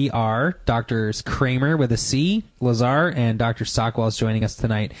in, we are Drs. Kramer with a C, Lazar, and Dr. Stockwell is joining us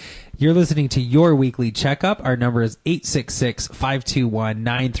tonight. You're listening to Your Weekly Checkup. Our number is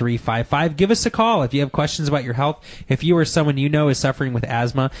 866-521-9355. Give us a call if you have questions about your health. If you or someone you know is suffering with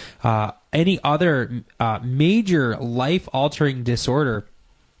asthma, any other major life-altering disorder,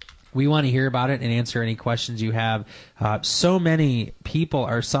 we want to hear about it and answer any questions you have. So many people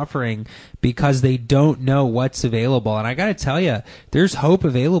are suffering because they don't know what's available. And I got to tell you, there's hope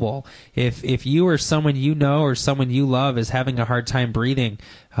available. If you or someone you know or someone you love is having a hard time breathing,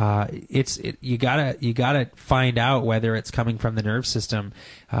 you gotta find out whether it's coming from the nerve system.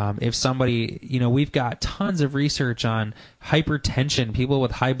 If somebody, we've got tons of research on hypertension, people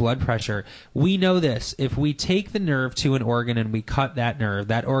with high blood pressure. We know this. If we take the nerve to an organ and we cut that nerve,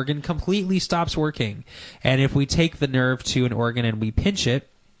 that organ completely stops working. And if we take the nerve to an organ and we pinch it,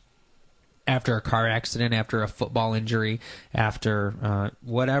 after a car accident, after a football injury, after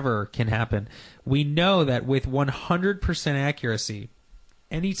whatever can happen, we know that with 100% accuracy,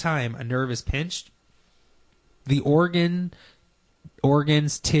 anytime a nerve is pinched, the organs,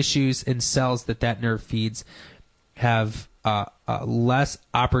 tissues, and cells that nerve feeds have less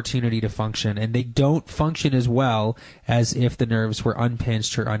opportunity to function, and they don't function as well as if the nerves were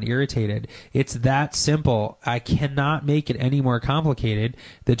unpinched or unirritated. It's that simple. I cannot make it any more complicated.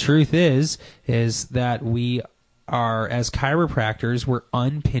 The truth is that we are, as chiropractors, we're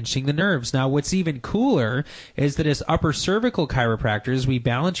unpinching the nerves. Now, what's even cooler is that as upper cervical chiropractors, we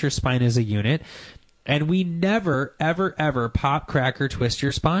balance your spine as a unit, and we never, ever, ever pop, crack, or twist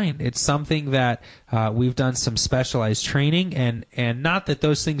your spine. It's something that we've done some specialized training, and not that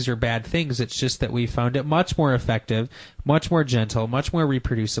those things are bad things. It's just that we found it much more effective, much more gentle, much more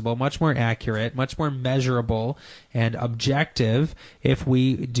reproducible, much more accurate, much more measurable and objective if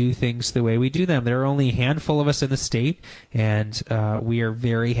we do things the way we do them. There are only a handful of us in the state, and we are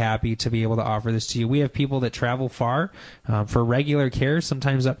very happy to be able to offer this to you. We have people that travel far for regular care,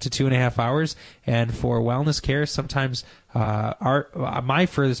 sometimes up to 2.5 hours, and for wellness care, sometimes my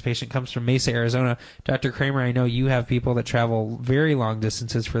furthest patient comes from Mesa, Arizona. Dr. Kramer, I know you have people that travel very long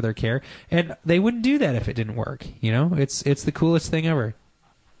distances for their care, and they wouldn't do that if it didn't work. It's the coolest thing ever.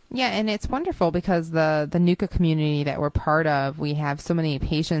 Yeah, and it's wonderful because the NUCCA community that we're part of, we have so many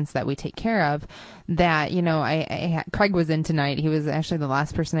patients that we take care of that, Craig was in tonight. He was actually the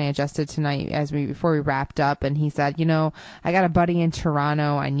last person I adjusted tonight before we wrapped up, and he said, I got a buddy in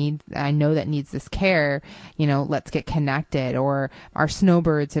Toronto. I know that needs this care. Let's get connected. Or our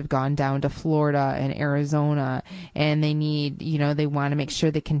snowbirds have gone down to Florida and Arizona, and they need, they want to make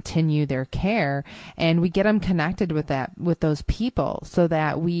sure they continue their care, and we get them connected with those people so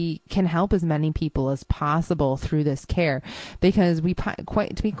that we can help as many people as possible through this care, because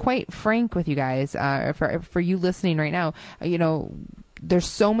to be quite frank with you guys, for you listening right now, there's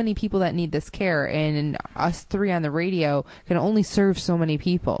so many people that need this care, and us three on the radio can only serve so many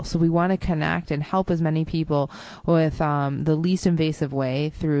people. So we want to connect and help as many people with the least invasive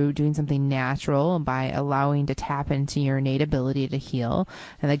way through doing something natural by allowing to tap into your innate ability to heal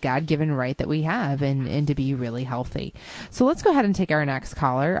and the God-given right that we have and to be really healthy. So let's go ahead and take our next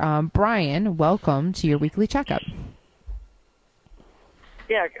caller. Brian, welcome to your weekly checkup.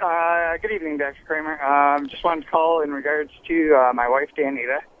 Yeah, good evening, Dr. Kramer. Just wanted to call in regards to my wife,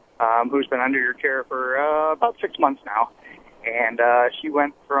 Danita, who's been under your care for about 6 months now. And she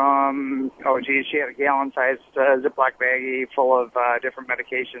went from, she had a gallon-sized Ziploc baggie full of different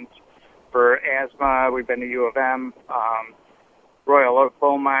medications for asthma. We've been to U of M, Royal Oak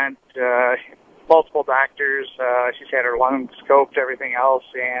Beaumont, multiple doctors. She's had her lungs scoped, everything else,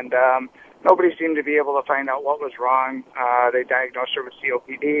 and nobody seemed to be able to find out what was wrong. They diagnosed her with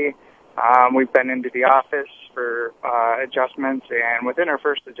COPD. We've been into the office for adjustments, and within her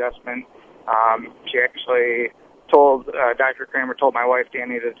first adjustment, she actually told Dr. Kramer told my wife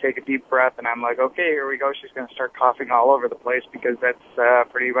Danny to take a deep breath, and I'm like, okay, here we go. She's going to start coughing all over the place because that's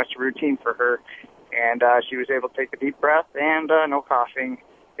pretty much routine for her. And she was able to take a deep breath and no coughing.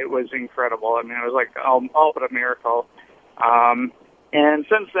 It was incredible. I mean, it was like all but a miracle. And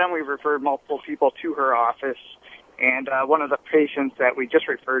since then, we've referred multiple people to her office. And one of the patients that we just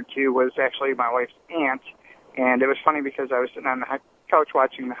referred to was actually my wife's aunt. And it was funny because I was sitting on the couch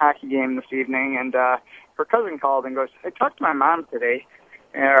watching the hockey game this evening, and her cousin called and goes, I talked to my mom today.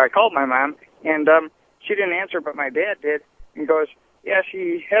 And I called my mom, and she didn't answer, but my dad did, and goes, yeah,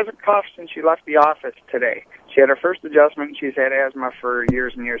 she hasn't coughed since she left the office today. She had her first adjustment, and she's had asthma for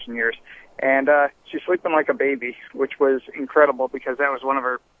years and years and years. And she's sleeping like a baby, which was incredible because that was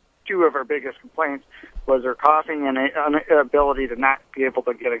two of her biggest complaints was her coughing and inability to not be able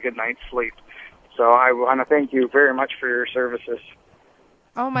to get a good night's sleep. So I want to thank you very much for your services.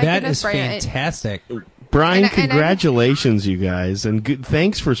 Oh, my That goodness, is Brian. fantastic. Brian, congratulations, you guys, and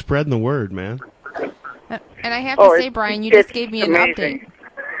thanks for spreading the word, man. And I have to say, Brian, you just gave me an amazing update.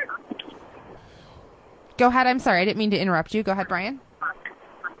 Go ahead. I'm sorry. I didn't mean to interrupt you. Go ahead, Brian.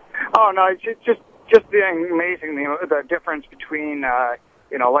 Oh, no, it's just amazing, the difference between,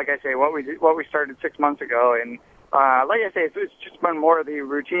 like I say, what we started 6 months ago. And like I say, it's just been more of the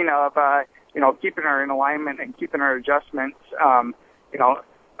routine of, keeping her in alignment and keeping her adjustments,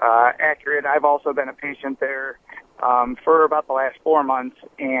 accurate. I've also been a patient there for about the last 4 months.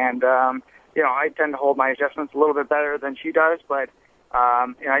 And, I tend to hold my adjustments a little bit better than she does. But,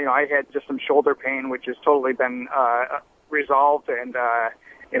 I had just some shoulder pain, which has totally been resolved. And,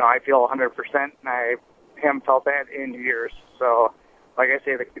 I feel 100%, and I haven't felt that in years. So, like I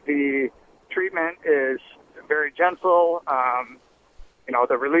say, the treatment is very gentle.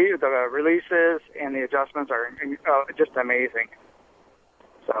 The releases and the adjustments are just amazing.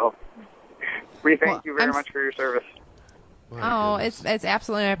 So, we thank you very much for your service. Oh, it's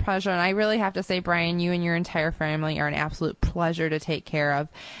absolutely my pleasure, and I really have to say, Brian, you and your entire family are an absolute pleasure to take care of,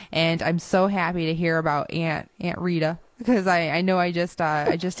 and I'm so happy to hear about Aunt Rita, because I know I just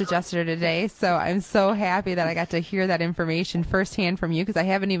adjusted her today, so I'm so happy that I got to hear that information firsthand from you, because I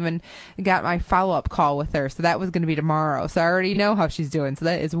haven't even got my follow-up call with her, so that was going to be tomorrow, so I already know how she's doing, so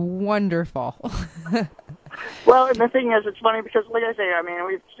that is wonderful. Well, and the thing is, it's funny because, like I say, I mean,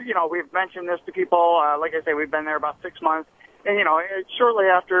 we've mentioned this to people. Like I say, we've been there about 6 months, and shortly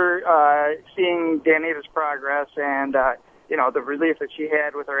after seeing Danita's progress and the relief that she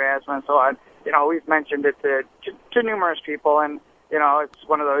had with her asthma and so on, we've mentioned it to numerous people, and it's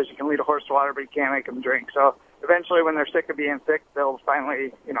one of those, you can lead a horse to water, but you can't make them drink. So eventually, when they're sick of being sick, they'll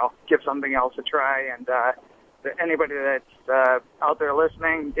finally give something else a try. And anybody that's out there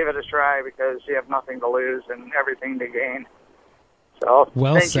listening, give it a try because you have nothing to lose and everything to gain. So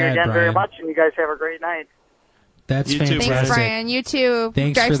thank you again very much, and you guys have a great night. That's fantastic. Thanks, Brian. You too.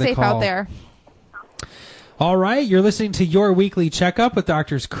 Thanks Drive for the safe call. out there. All right, you're listening to Your Weekly Checkup with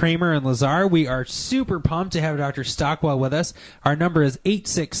Drs. Kramer and Lazar. We are super pumped to have Dr. Stockwell with us. Our number is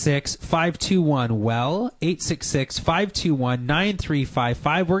 866-521-WELL,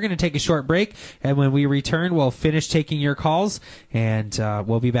 866-521-9355. We're going to take a short break, and when we return, we'll finish taking your calls, and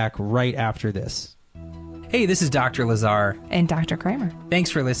we'll be back right after this. Hey, this is Dr. Lazar. And Dr. Kramer. Thanks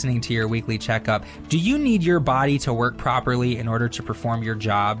for listening to Your Weekly Checkup. Do you need your body to work properly in order to perform your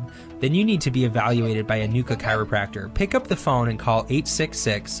job? Then you need to be evaluated by a NUCA chiropractor. Pick up the phone and call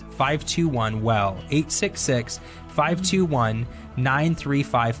 866-521-WELL,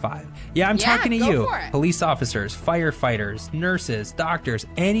 866-521-9355. Yeah, I'm talking to you. Police officers, firefighters, nurses, doctors,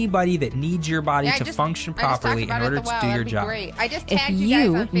 anybody that needs your body to function properly in order to do your job. If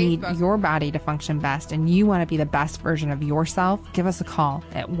you need your body to function best and you want to be the best version of yourself, give us a call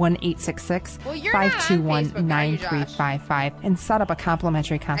at 1-866-521-9355 and set up a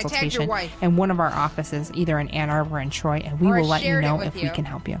complimentary consultation in one of our offices, either in Ann Arbor and Troy, and we will let you know if we can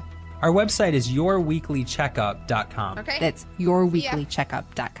help you. Our website is yourweeklycheckup.com. Okay. That's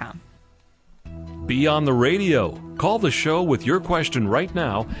yourweeklycheckup.com. Be on the radio. Call the show with your question right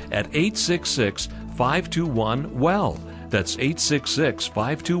now at 866-521-WELL. That's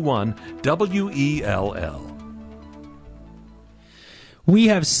 866-521-WELL. We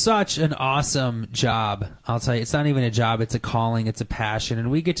have such an awesome job. I'll tell you, it's not even a job, it's a calling, it's a passion, and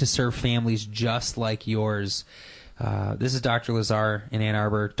we get to serve families just like yours. This is Dr. Lazar in Ann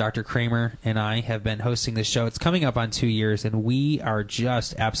Arbor. Dr. Kramer and I have been hosting this show. It's coming up on 2 years, and we are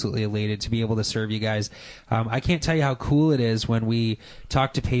just absolutely elated to be able to serve you guys. I can't tell you how cool it is when we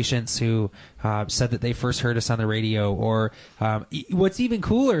talk to patients who said that they first heard us on the radio, or what's even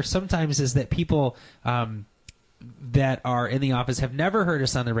cooler sometimes is that people that are in the office have never heard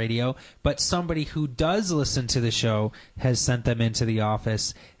us on the radio, but somebody who does listen to the show has sent them into the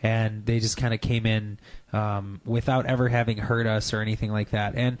office, and they just kind of came in without ever having heard us or anything like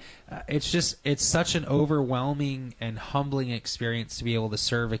that. And it's such an overwhelming and humbling experience to be able to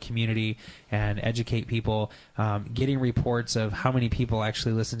serve a community and educate people. Getting reports of how many people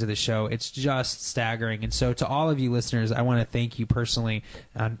actually listen to the show, it's just staggering. And so to all of you listeners, I want to thank you personally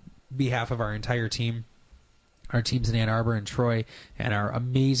on behalf of our entire team, our teams in Ann Arbor and Troy, and our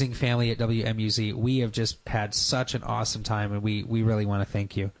amazing family at WMUZ. We have just had such an awesome time, and we really want to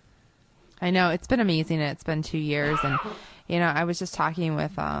thank you. I know. It's been amazing. It's been 2 years, and I was just talking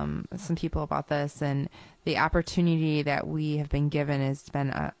with some people about this, and the opportunity that we have been given has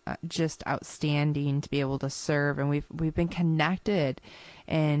been just outstanding to be able to serve, and we've been connected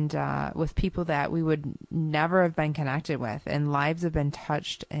and with people that we would never have been connected with, and lives have been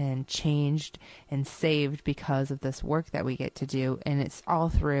touched and changed and saved because of this work that we get to do, and it's all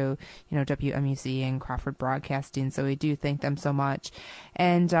through WMUZ and Crawford Broadcasting. So we do thank them so much,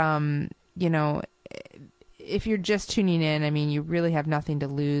 and if you're just tuning in, I mean, you really have nothing to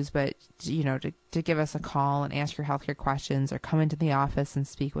lose, but to give us a call and ask your healthcare questions, or come into the office and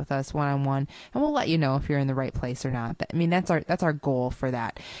speak with us one-on-one, and we'll let you know if you're in the right place or not. I mean, that's our goal for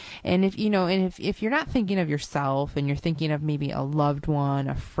that. And if if you're not thinking of yourself, and you're thinking of maybe a loved one,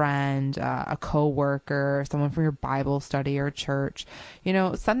 a friend, a coworker, someone from your Bible study or church,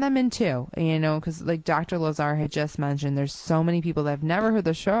 send them in too. Because like Dr. Lazar had just mentioned, there's so many people that have never heard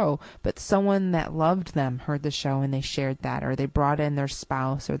the show, but someone that loved them heard the show and they shared that, or they brought in their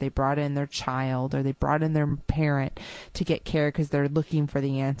spouse, or they brought in their child, or they brought in their parent to get care because they're looking for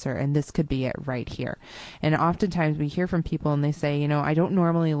the answer, and this could be it right here. And oftentimes we hear from people and they say, I don't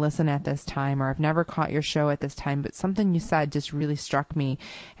normally listen at this time, or I've never caught your show at this time, but something you said just really struck me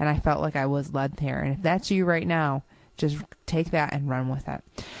and I felt like I was led there. And if that's you right now, just take that and run with it.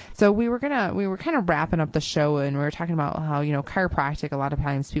 So we were kind of wrapping up the show, and we were talking about how, chiropractic, a lot of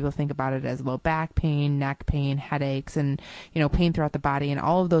times people think about it as low back pain, neck pain, headaches, and, pain throughout the body. And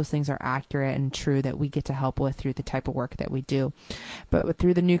all of those things are accurate and true that we get to help with through the type of work that we do. But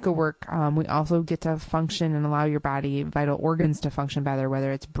through the NUCCA work, we also get to function and allow your body, vital organs to function better,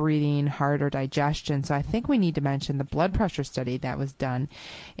 whether it's breathing, heart, or digestion. So I think we need to mention the blood pressure study that was done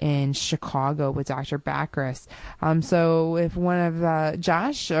in Chicago with Dr. Bacris. So if one of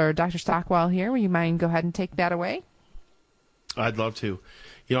Josh or Dr. Stockwell here, will you mind go ahead and take that away? I'd love to.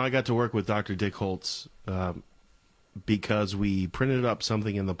 I got to work with Dr. Dick Holtz because we printed up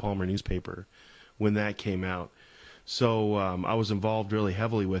something in the Palmer newspaper when that came out. So I was involved really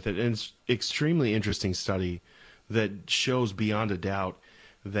heavily with it. And it's an extremely interesting study that shows beyond a doubt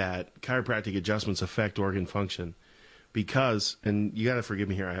that chiropractic adjustments affect organ function. Because, and you got to forgive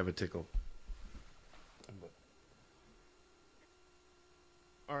me here, I have a tickle.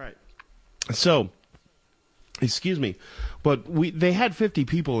 All right. So, excuse me, but they had 50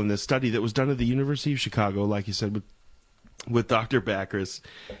 people in this study that was done at the University of Chicago, like you said, with Dr. Bacris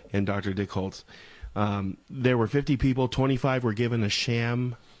and Dr. Dick Holtz. There were 50 people, 25 were given a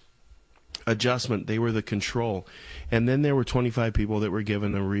sham adjustment. They were the control. And then there were 25 people that were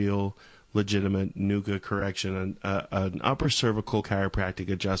given a real, legitimate NUCCA correction, an upper cervical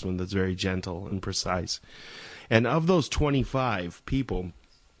chiropractic adjustment that's very gentle and precise. And of those 25 people,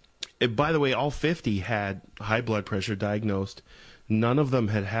 by the way, all 50 had high blood pressure diagnosed. None of them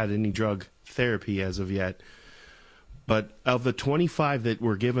had had any drug therapy as of yet. But of the 25 that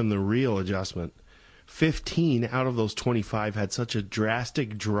were given the real adjustment, 15 out of those 25 had such a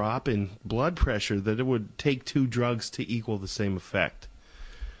drastic drop in blood pressure that it would take 2 drugs to equal the same effect.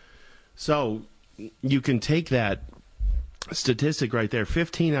 So you can take that statistic right there,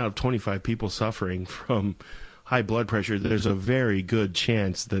 15 out of 25 people suffering from high blood pressure, there's a very good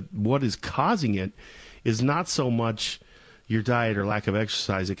chance that what is causing it is not so much your diet or lack of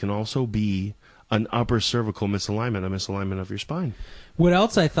exercise. It can also be an upper cervical misalignment, a misalignment of your spine. What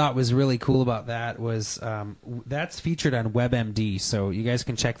else I thought was really cool about that was that's featured on WebMD, so you guys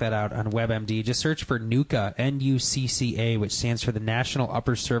can check that out on WebMD. Just search for NUCCA, N-U-C-C-A, which stands for the National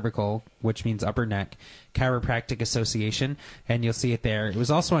Upper Cervical, which means upper neck, Chiropractic Association, and you'll see it there. It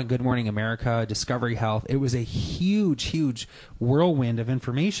was also on Good Morning America, Discovery Health. It was a huge, huge whirlwind of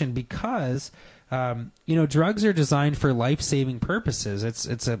information because, drugs are designed for life-saving purposes.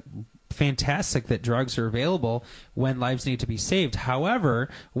 It's a fantastic that drugs are available when lives need to be saved. However,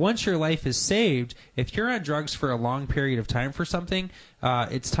 once your life is saved, if you're on drugs for a long period of time for something,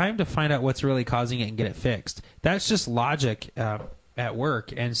 it's time to find out what's really causing it and get it fixed. That's just logic at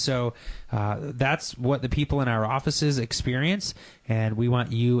work. And so that's what the people in our offices experience, and we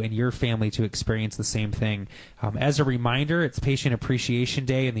want you and your family to experience the same thing. As a reminder, it's Patient Appreciation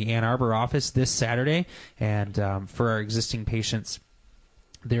Day in the Ann Arbor office this Saturday, and for our existing patients,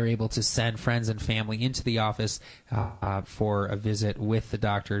 they're able to send friends and family into the office for a visit with the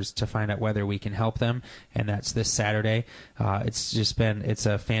doctors to find out whether we can help them, and that's this Saturday. It's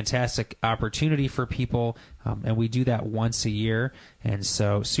a fantastic opportunity for people, and we do that once a year, and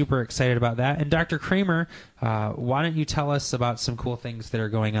so super excited about that. And Dr. Kramer, why don't you tell us about some cool things that are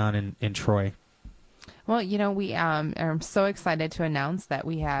going on in Troy? Well, we are so excited to announce that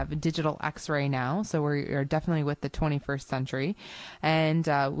we have digital X-ray now. So we're definitely with the 21st century, and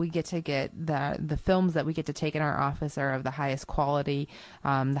we get to get the films that we get to take in our office are of the highest quality,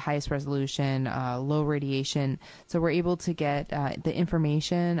 the highest resolution, low radiation. So we're able to get the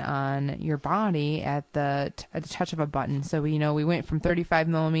information on your body at the touch of a button. So we went from 35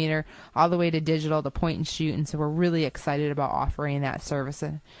 millimeter all the way to digital to point and shoot, and so we're really excited about offering that service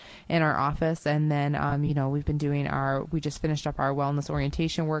in our office. And then we've been doing we just finished up our wellness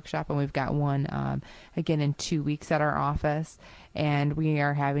orientation workshop, and we've got one again in 2 weeks at our office, and we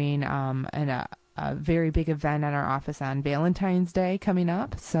are having a very big event at our office on Valentine's Day coming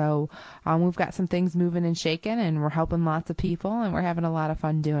up. So we've got some things moving and shaking, and we're helping lots of people, and we're having a lot of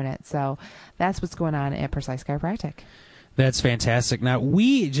fun doing it. So that's what's going on at Precise Chiropractic. That's fantastic. Now,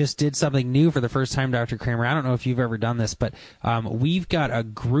 we just did something new for the first time, Dr. Kramer. I don't know if you've ever done this, but we've got a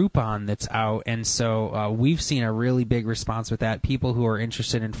Groupon that's out, and so we've seen a really big response with that. People who are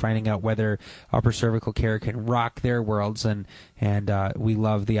interested in finding out whether upper cervical care can rock their worlds, and we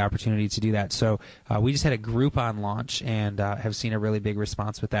love the opportunity to do that. So we just had a Groupon launch and have seen a really big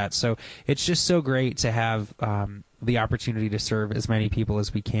response with that. So it's just so great to have the opportunity to serve as many people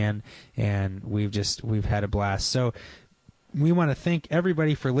as we can, and we've had a blast. So we want to thank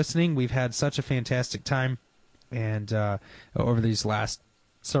everybody for listening. We've had such a fantastic time, and over these last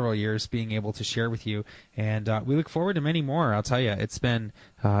several years, being able to share with you, and we look forward to many more. I'll tell you, it's been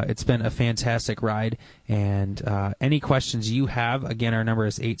a fantastic ride. And any questions you have, again, our number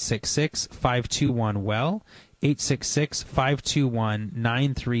is 866-521-WELL.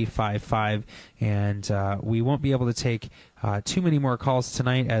 866-521-9355, and we won't be able to take too many more calls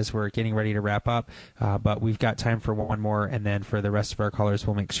tonight as we're getting ready to wrap up, but we've got time for one more, and then for the rest of our callers,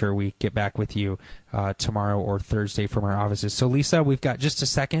 we'll make sure we get back with you tomorrow or Thursday from our offices. So, Lisa, we've got just a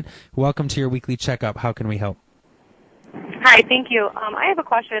second. Welcome to your weekly checkup. How can we help? Hi, thank you. I have a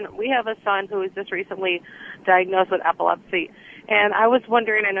question. We have a son who was just recently diagnosed with epilepsy, and I was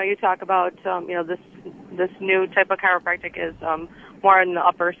wondering, I know you talk about, this new type of chiropractic is more in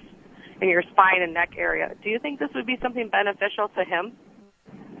your spine and neck area. Do you think this would be something beneficial to him?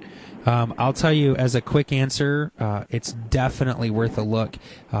 I'll tell you, as a quick answer, it's definitely worth a look.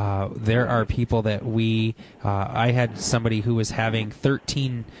 There are people that I had somebody who was having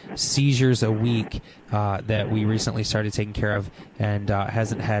 13 seizures a week that we recently started taking care of, and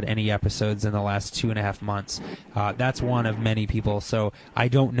hasn't had any episodes in the last 2.5 months. That's one of many people. So I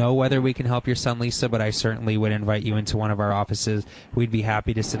don't know whether we can help your son, Lisa, but I certainly would invite you into one of our offices. We'd be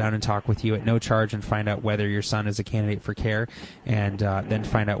happy to sit down and talk with you at no charge and find out whether your son is a candidate for care, and then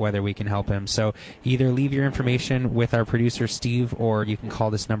find out whether we can help him. So either leave your information with our producer, Steve, or you can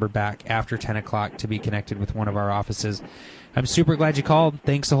call this number back after 10 o'clock to be connected with one of our offices. I'm super glad you called.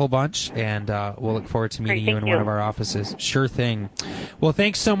 Thanks a whole bunch, and we'll look forward to meeting you in one of our offices. Sure thing. Well,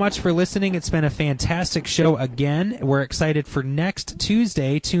 thanks so much for listening. It's been a fantastic show again. We're excited for next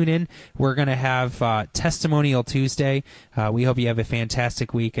Tuesday. Tune in. We're going to have Testimonial Tuesday. We hope you have a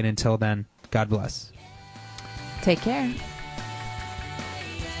fantastic week, and until then, God bless. Take care.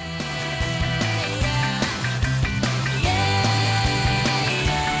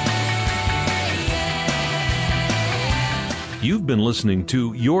 You've been listening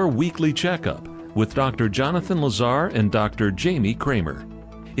to Your Weekly Checkup with Dr. Jonathan Lazar and Dr. Jamie Kramer.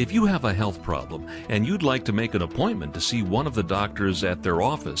 If you have a health problem and you'd like to make an appointment to see one of the doctors at their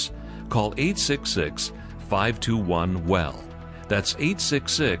office, call 866-521-WELL. That's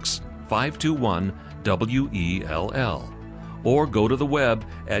 866-521-WELL. Or go to the web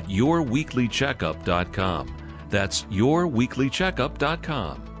at yourweeklycheckup.com. That's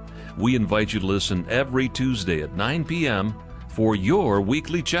yourweeklycheckup.com. We invite you to listen every Tuesday at 9 p.m. for Your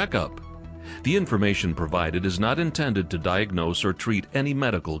Weekly Checkup. The information provided is not intended to diagnose or treat any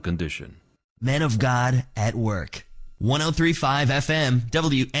medical condition. Men of God at work. 103.5 FM,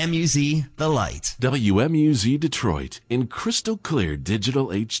 WMUZ, The Light. WMUZ Detroit in crystal clear digital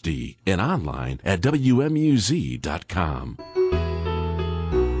HD and online at WMUZ.com.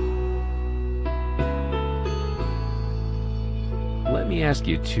 Let me ask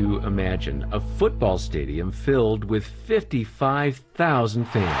you to imagine a football stadium filled with 55,000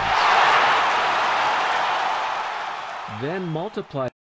 fans. Then multiply